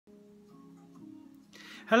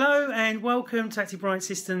Hello and welcome to Active Bryant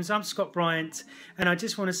Systems. I'm Scott Bryant and I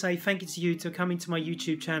just want to say thank you to you for coming to my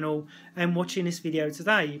YouTube channel and watching this video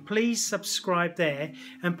today. Please subscribe there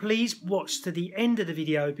and please watch to the end of the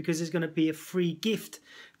video because there's going to be a free gift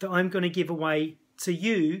that I'm going to give away to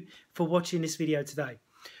you for watching this video today.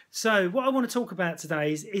 So what I want to talk about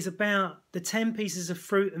today is about the 10 pieces of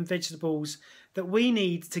fruit and vegetables that we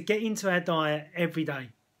need to get into our diet every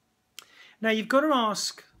day. Now you've got to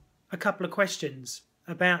ask a couple of questions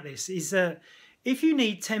about this. Is that if you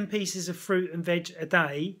need 10 pieces of fruit and veg a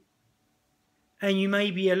day and you may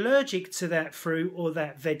be allergic to that fruit or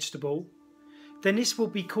that vegetable, then this will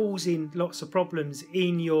be causing lots of problems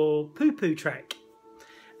in your poo-poo tract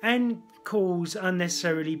and cause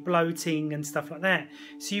unnecessarily bloating and stuff like that.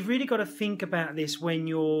 So you've really got to think about this when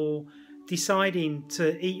you're deciding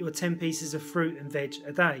to eat your 10 pieces of fruit and veg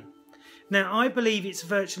a day. Now, I believe it's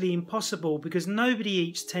virtually impossible because nobody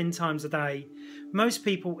eats 10 times a day. Most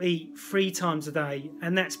people eat 3 times a day,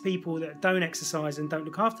 and that's people that don't exercise and don't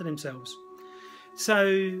look after themselves.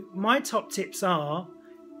 So my top tips are,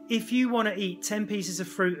 if you want to eat 10 pieces of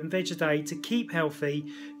fruit and veg a day to keep healthy,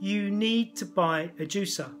 you need to buy a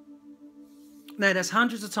juicer. Now, there's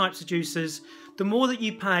hundreds of types of juicers. The more that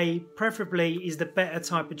you pay, preferably, is the better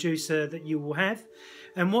type of juicer that you will have.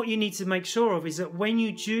 And what you need to make sure of is that when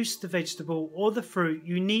you juice the vegetable or the fruit,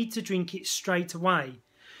 you need to drink it straight away.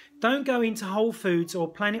 Don't go into Whole Foods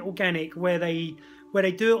or Planet Organic where they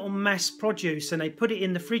do it on mass produce and they put it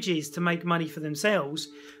in the fridges to make money for themselves,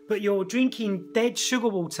 but you're drinking dead sugar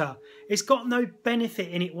water. It's got no benefit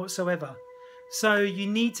in it whatsoever. So you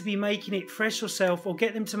need to be making it fresh yourself or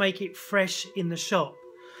get them to make it fresh in the shop.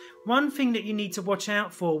 One thing that you need to watch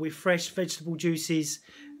out for with fresh vegetable juices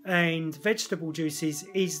and vegetable juices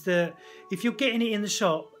is that if you're getting it in the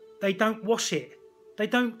shop, they don't wash it. They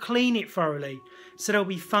don't clean it thoroughly. So there'll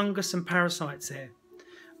be fungus and parasites there.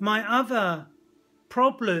 My other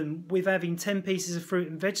problem with having 10 pieces of fruit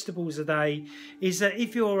and vegetables a day is that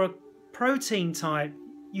if you're a protein type,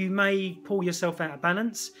 you may pull yourself out of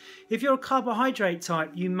balance. If you're a carbohydrate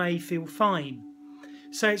type, you may feel fine.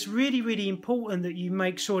 So it's really, really important that you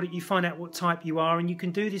make sure that you find out what type you are, and you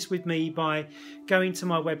can do this with me by going to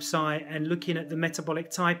my website and looking at the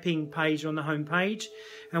metabolic typing page on the home page,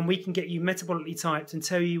 and we can get you metabolically typed and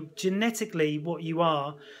tell you genetically what you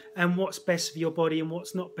are and what's best for your body and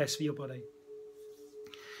what's not best for your body.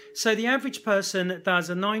 So the average person that does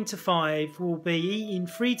a 9 to 5 will be eating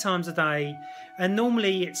 3 times a day, and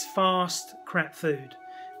normally it's fast crap food.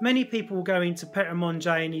 Many people will go into Pret a Manger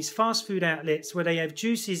and these fast food outlets where they have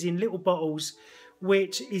juices in little bottles,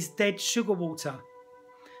 which is dead sugar water.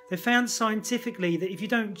 They found scientifically that if you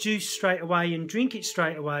don't juice straight away and drink it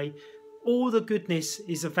straight away, all the goodness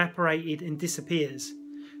is evaporated and disappears.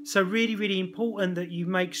 So really, really important that you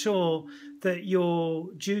make sure that your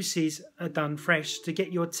juices are done fresh to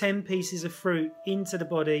get your 10 pieces of fruit into the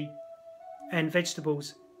body and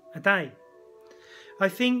vegetables a day. I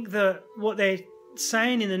think that what they're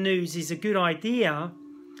saying in the news is a good idea,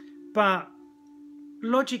 but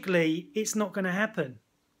logically it's not going to happen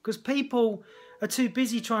because people are too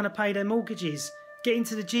busy trying to pay their mortgages, getting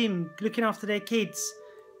to the gym, looking after their kids,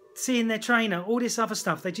 seeing their trainer, all this other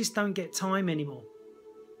stuff. They just don't get time anymore.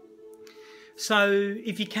 So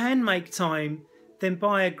if you can make time, then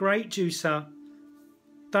buy a great juicer.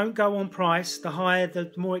 Don't go on price. The higher,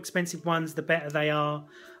 the more expensive ones, the better they are.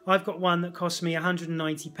 I've got one that cost me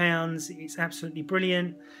 £190. It's absolutely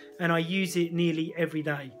brilliant and I use it nearly every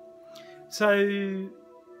day. So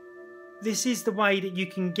this is the way that you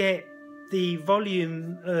can get the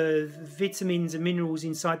volume of vitamins and minerals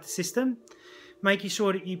inside the system. Making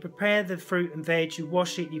sure that you prepare the fruit and veg, you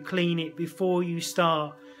wash it, you clean it before you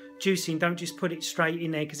start juicing. Don't just put it straight in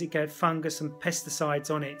there because it gets fungus and pesticides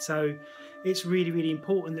on it. So it's really, really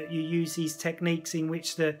important that you use these techniques in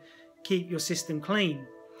which to keep your system clean.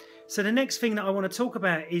 So the next thing that I want to talk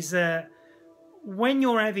about is when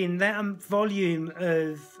you're having that volume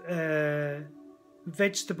of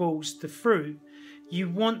vegetables to fruit, you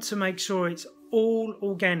want to make sure it's all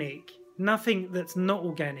organic, nothing that's not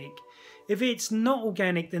organic. If it's not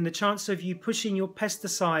organic, then the chance of you pushing your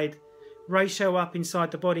pesticide ratio up inside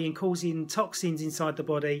the body and causing toxins inside the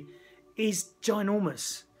body is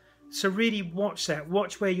ginormous. So really watch that.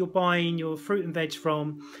 Watch where you're buying your fruit and veg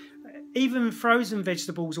from. Even frozen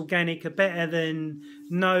vegetables, organic, are better than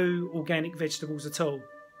no organic vegetables at all.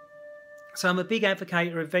 So I'm a big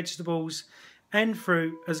advocate of vegetables and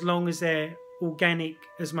fruit as long as they're organic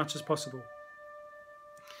as much as possible.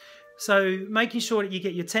 So making sure that you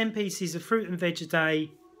get your 10 pieces of fruit and veg a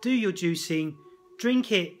day, do your juicing,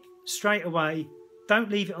 drink it straight away,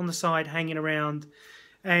 don't leave it on the side hanging around.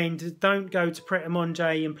 and don't go to Pret a Manger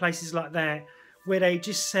and places like that where they're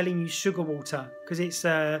just selling you sugar water, because it's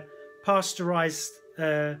pasteurized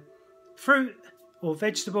fruit or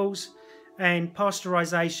vegetables, and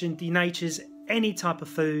pasteurization denatures any type of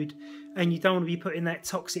food, and you don't want to be putting that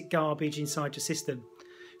toxic garbage inside your system.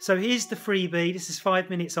 So here's the freebie. This is 5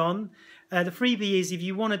 minutes on. The freebie is, if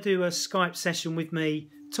you want to do a Skype session with me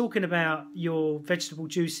talking about your vegetable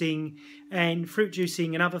juicing and fruit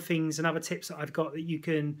juicing and other things and other tips that I've got that you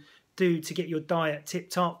can do to get your diet tip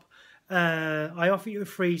top, I offer you a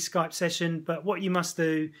free Skype session, but what you must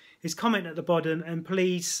do is comment at the bottom and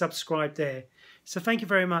please subscribe there. So thank you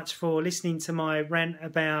very much for listening to my rant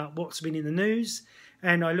about what's been in the news,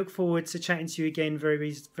 and I look forward to chatting to you again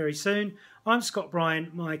very, very soon. I'm Scott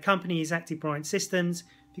Bryant. My company is Active Bryant Systems.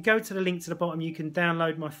 If you go to the link to the bottom, you can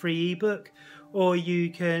download my free ebook, or you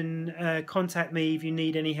can contact me if you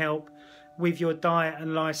need any help with your diet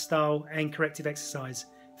and lifestyle and corrective exercise.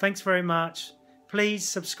 Thanks very much. Please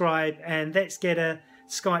subscribe and let's get a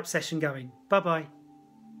Skype session going. Bye-bye.